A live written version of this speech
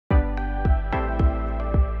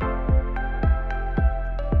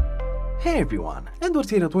Hey everyone,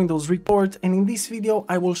 Edward here at Windows Report, and in this video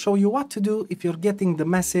I will show you what to do if you're getting the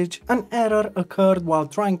message an error occurred while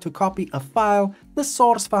trying to copy a file, the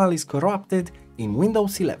source file is corrupted in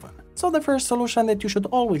Windows 11. So the first solution that you should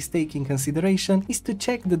always take in consideration is to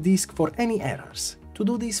check the disk for any errors. To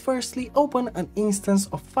do this, firstly open an instance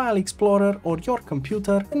of File Explorer or your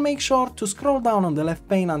computer and make sure to scroll down on the left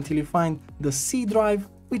pane until you find the C drive,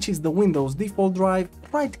 which is the Windows default drive,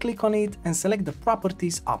 right click on it and select the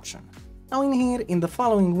Properties option. Now in here, in the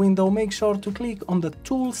following window, make sure to click on the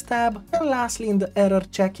Tools tab, and lastly in the Error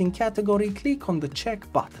Checking category, click on the Check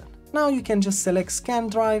button. Now you can just select Scan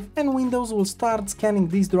Drive and Windows will start scanning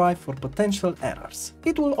this drive for potential errors.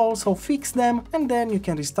 It will also fix them, and then you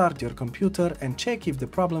can restart your computer and check if the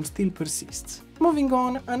problem still persists. Moving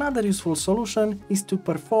on, another useful solution is to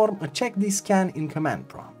perform a check disk scan in Command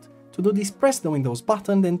Prompt. To do this, press the Windows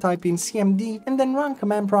button, then type in CMD and then run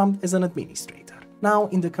Command Prompt as an administrator. Now,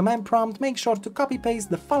 in the command prompt, make sure to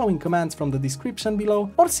copy-paste the following commands from the description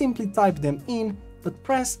below, or simply type them in, but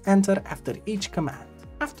press Enter after each command.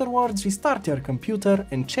 Afterwards, restart your computer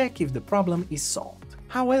and check if the problem is solved.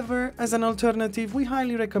 However, as an alternative, we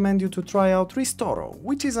highly recommend you to try out Restoro,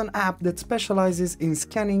 which is an app that specializes in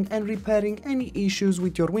scanning and repairing any issues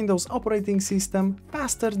with your Windows operating system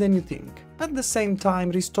faster than you think. At the same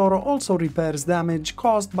time, Restoro also repairs damage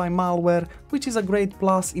caused by malware, which is a great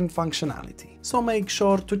plus in functionality. So make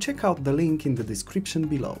sure to check out the link in the description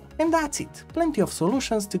below. And that's it, plenty of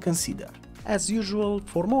solutions to consider. As usual,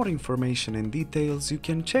 for more information and details, you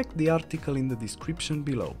can check the article in the description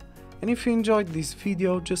below. And if you enjoyed this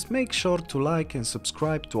video, just make sure to like and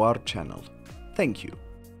subscribe to our channel. Thank you.